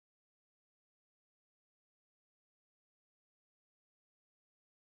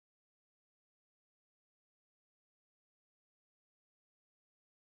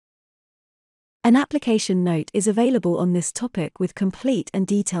An application note is available on this topic with complete and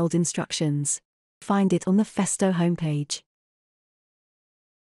detailed instructions. Find it on the Festo homepage.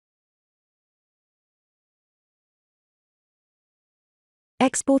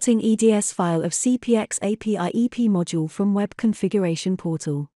 Exporting EDS file of CPX-AP-I-EP module from Web Configuration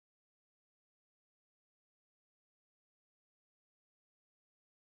Portal.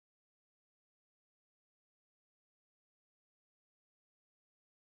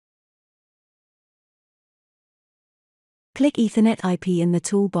 Click Ethernet IP in the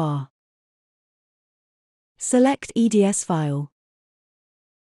toolbar. Select EDS file.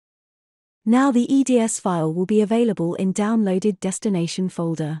 Now the EDS file will be available in Downloaded Destination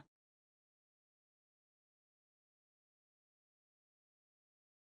folder.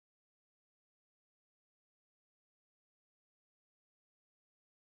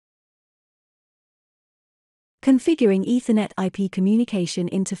 Configuring Ethernet IP Communication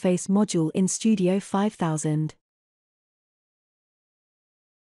Interface Module in Studio 5000.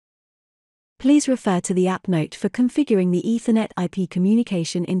 Please refer to the app note for configuring the Ethernet IP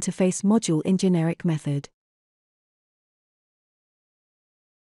Communication Interface Module in generic method.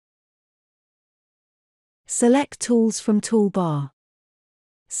 Select Tools from toolbar.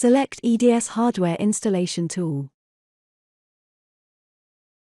 Select EDS Hardware Installation Tool.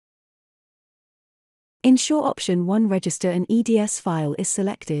 Ensure Option 1 Register an EDS file is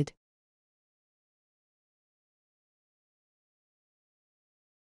selected.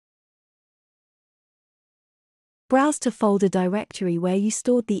 Browse to folder directory where you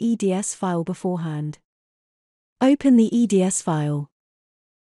stored the EDS file beforehand. Open the EDS file.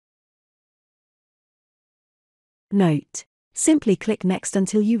 Note: simply click Next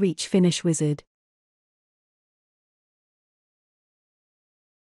until you reach Finish Wizard.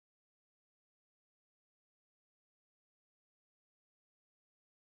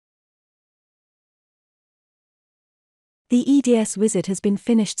 The EDS wizard has been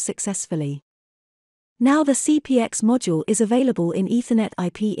finished successfully. Now the CPX module is available in Ethernet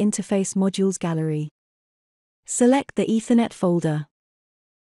IP Interface Modules Gallery. Select the Ethernet folder.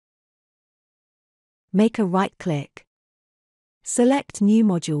 Make a right-click. Select New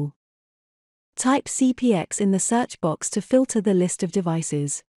Module. Type CPX in the search box to filter the list of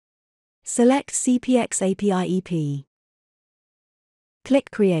devices. Select CPX-AP-I-EP. Click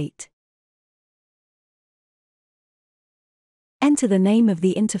Create. Enter the name of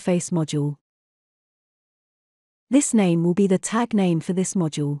the interface module. This name will be the tag name for this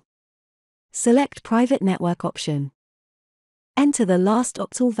module. Select Private Network option. Enter the last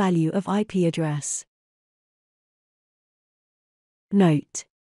octal value of IP address. Note: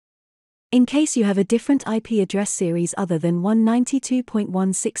 in case you have a different IP address series other than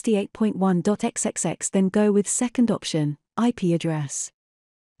 192.168.1.xxx, then go with second option, IP address.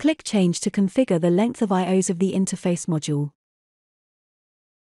 Click Change to configure the length of IOs of the interface module.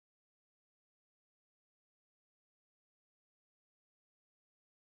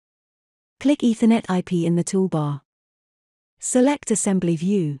 Click Ethernet IP in the toolbar. Select Assembly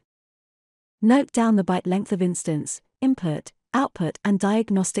View. Note down the byte length of instance, input, output and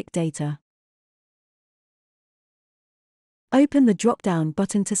diagnostic data. Open the drop-down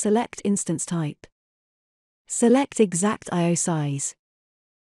button to select instance type. Select exact IO size.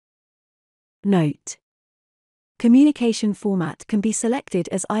 Note: communication format can be selected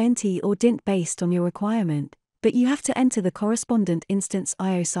as INT or DINT based on your requirement, but you have to enter the correspondent instance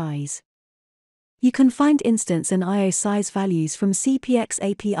IO size. You can find instance and IO size values from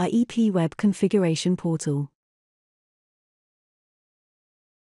CPX-AP-I-EP Web Configuration Portal.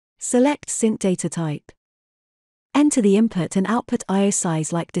 Select SINT data type. Enter the input and output IO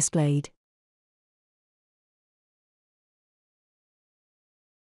size like displayed.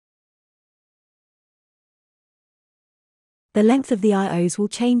 The length of the IOs will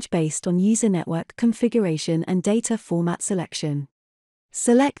change based on user network configuration and data format selection.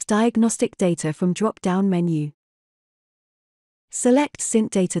 Select Diagnostic Data from drop-down menu. Select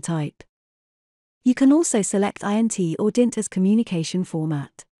SINT data type. You can also select INT or DINT as communication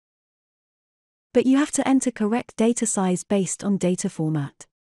format. But you have to enter correct data size based on data format.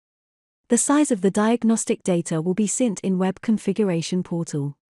 The size of the diagnostic data will be SINT in Web Configuration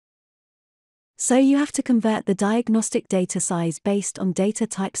Portal. So you have to convert the diagnostic data size based on data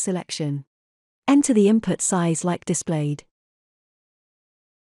type selection. Enter the input size like displayed.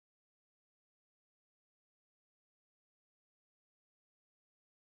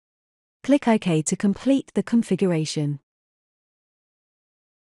 Click OK to complete the configuration.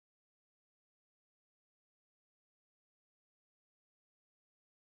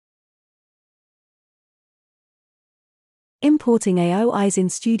 Importing AOIs in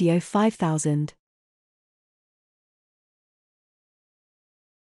Studio 5000.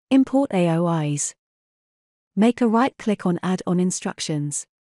 Import AOIs. Make a right-click on Add-on Instructions.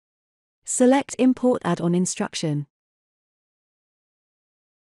 Select Import Add-on Instruction.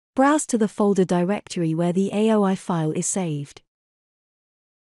 Browse to the folder directory where the AOI file is saved.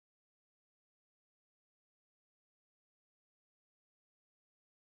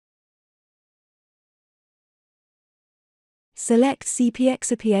 Select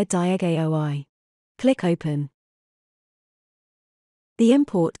CPX-AP-I-EP AOI. Click Open. The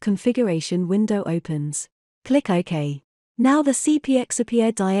Import Configuration window opens. Click OK. Now the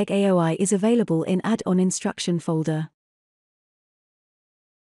CPX-AP-I-EP AOI is available in Add-on Instruction folder.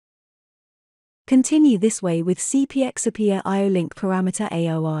 Continue this way with CPX-AP-I-IO link parameter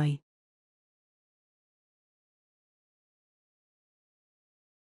AOI.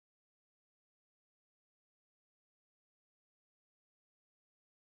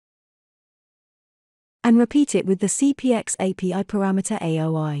 And repeat it with the CPX-AP-I parameter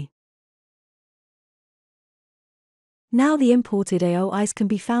AOI. Now the imported AOIs can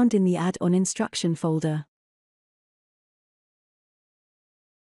be found in the Add-on Instruction folder.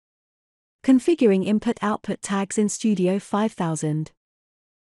 Configuring input-output tags in Studio 5000.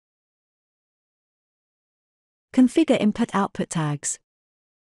 Configure input-output tags.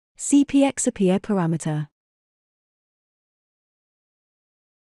 CPX-AP-I parameter.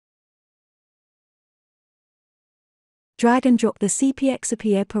 Drag and drop the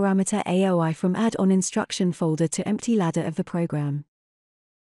CPX-AP-I parameter AOI from Add-on Instruction folder to empty ladder of the program.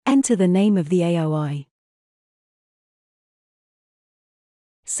 Enter the name of the AOI.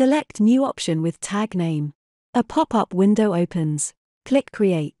 Select New option with tag name. A pop-up window opens. Click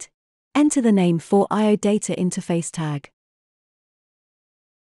Create. Enter the name for I/O data interface tag.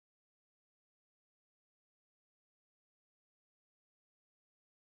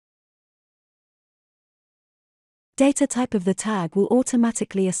 Data type of the tag will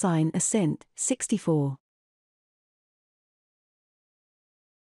automatically assign a SINT64.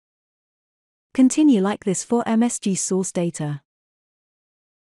 Continue like this for MSG source data.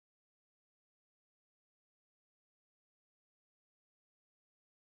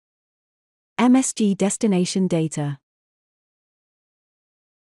 MSG destination data.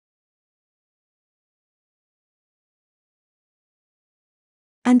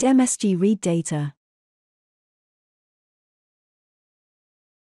 And MSG read data.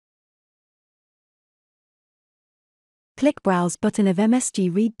 Click Browse button of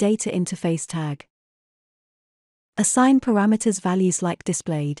MSG Read Data Interface tag. Assign parameters values like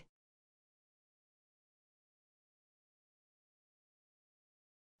displayed.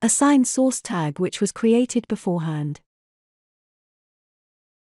 Assign source tag which was created beforehand.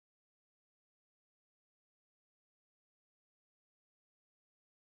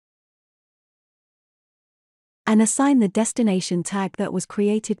 And assign the destination tag that was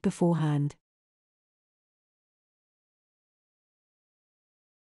created beforehand.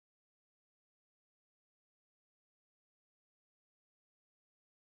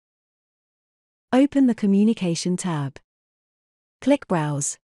 Open the Communication tab. Click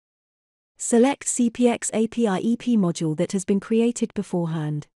Browse. Select CPX-AP-I-EP module that has been created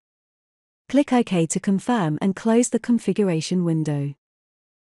beforehand. Click OK to confirm and close the configuration window.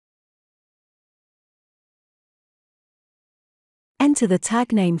 Enter the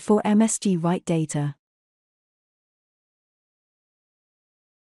tag name for MSG Write Data.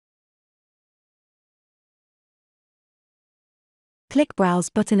 Click Browse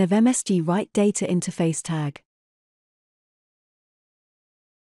button of MSG Write Data Interface tag.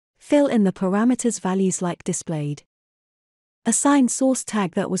 Fill in the parameters values like displayed. Assign source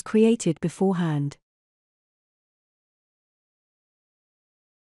tag that was created beforehand.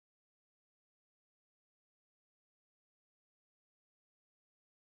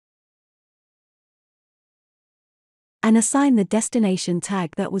 And assign the destination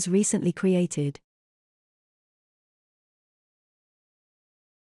tag that was recently created.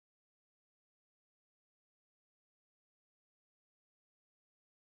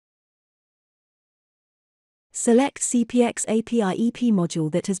 Select CPX-AP-I-EP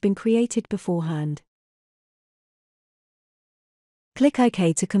module that has been created beforehand. Click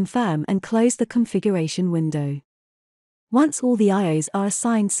OK to confirm and close the configuration window. Once all the IOs are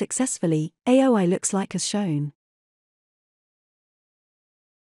assigned successfully, AOI looks like as shown.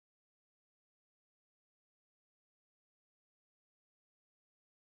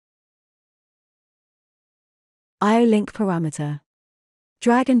 IO link parameter.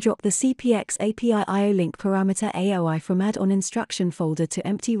 Drag and drop the CPX-AP-I IO link parameter AOI from Add-on Instruction folder to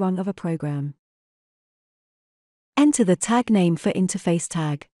empty run of a program. Enter the tag name for interface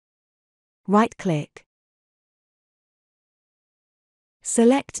tag. Right-click.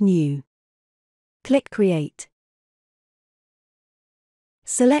 Select New. Click Create.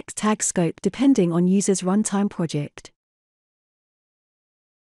 Select Tag Scope depending on user's runtime project.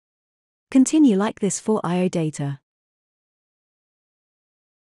 Continue like this for I/O data.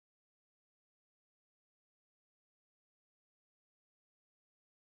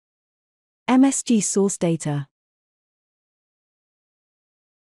 MSG source data.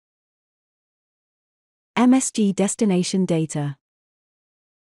 MSG destination data.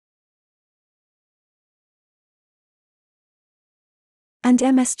 And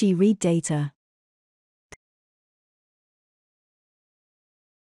MSG read data.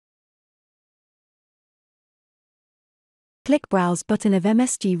 Click Browse button of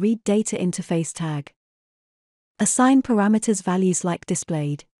MSG read data interface tag. Assign parameters values like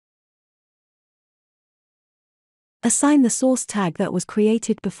displayed. Assign the source tag that was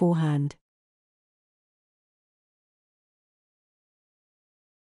created beforehand.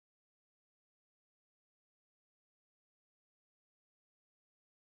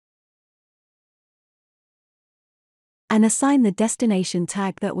 And assign the destination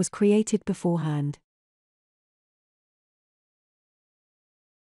tag that was created beforehand.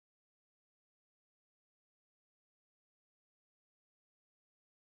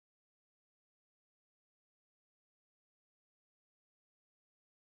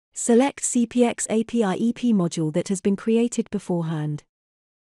 Select CPX-AP-I-EP module that has been created beforehand.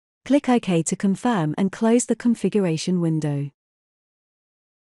 Click OK to confirm and close the configuration window.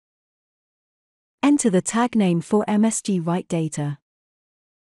 Enter the tag name for MSG write data.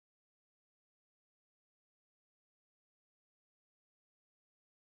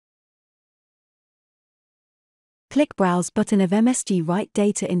 Click Browse button of MSG write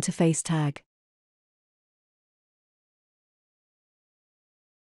data interface tag.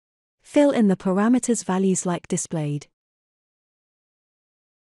 Fill in the parameters values like displayed.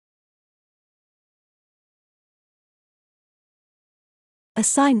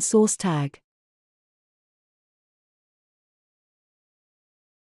 Assign source tag.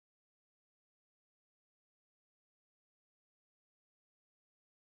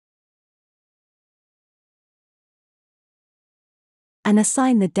 And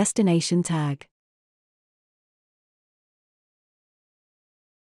assign the destination tag.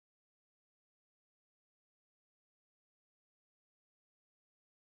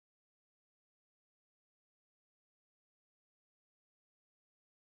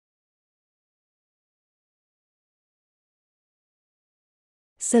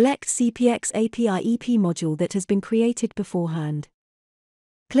 Select CPX-AP-I-EP module that has been created beforehand.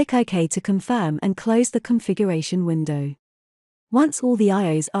 Click OK to confirm and close the configuration window. Once all the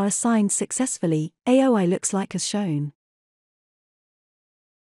IOs are assigned successfully, AOI looks like as shown.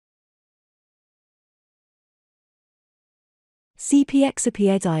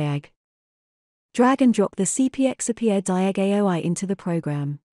 CPX-AP-I diag. Drag and drop the CPX-AP-I diag AOI into the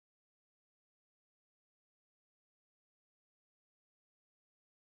program.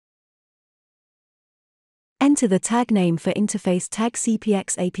 Enter the tag name for interface tag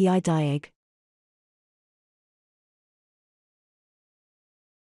CPX-AP-I diag.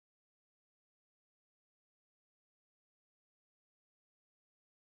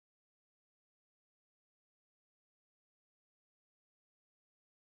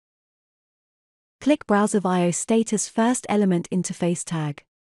 Click Browse of IO status first element interface tag.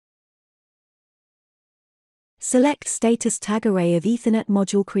 Select status tag array of EtherNet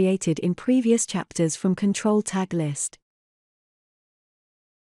module created in previous chapters from control tag list.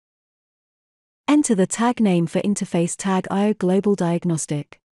 Enter the tag name for interface tag IO global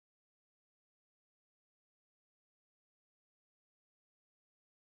diagnostic.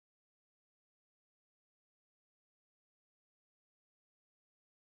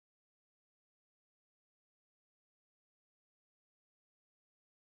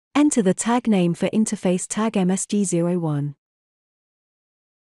 Enter the tag name for interface tag MSG01.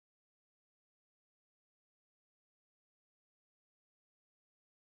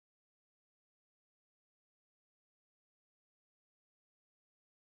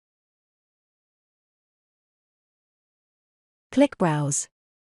 Click Browse.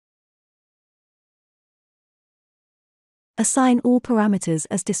 Assign all parameters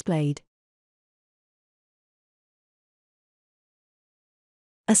as displayed.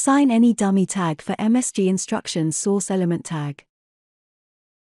 Assign any dummy tag for MSG instructions source element tag.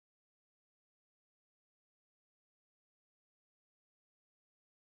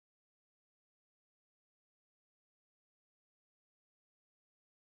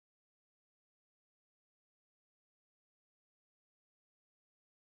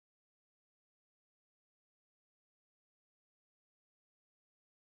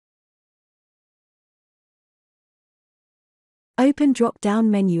 Open drop-down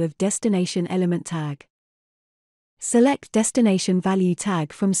menu of Destination Element tag. Select Destination Value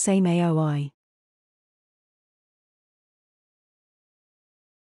tag from same AOI.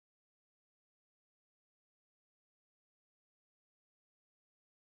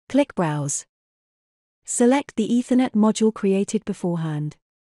 Click Browse. Select the Ethernet module created beforehand.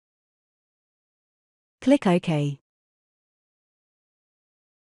 Click OK.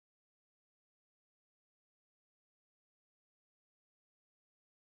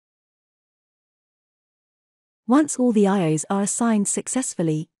 Once all the IOs are assigned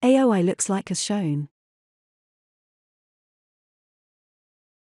successfully, AOI looks like as shown.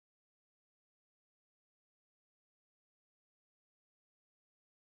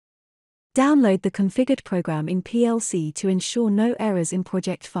 Download the configured program in PLC to ensure no errors in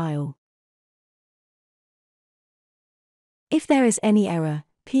project file. If there is any error,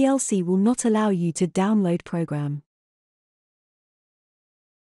 PLC will not allow you to download program.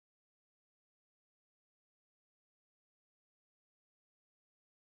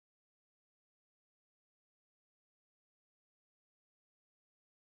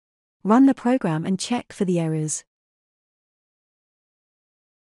 Run the program and check for the errors.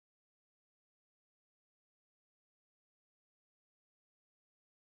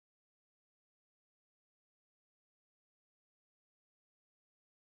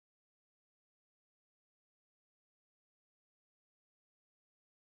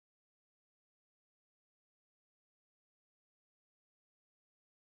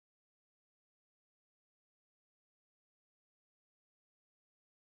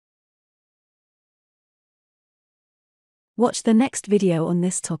 Watch the next video on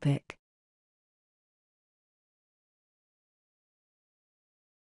this topic.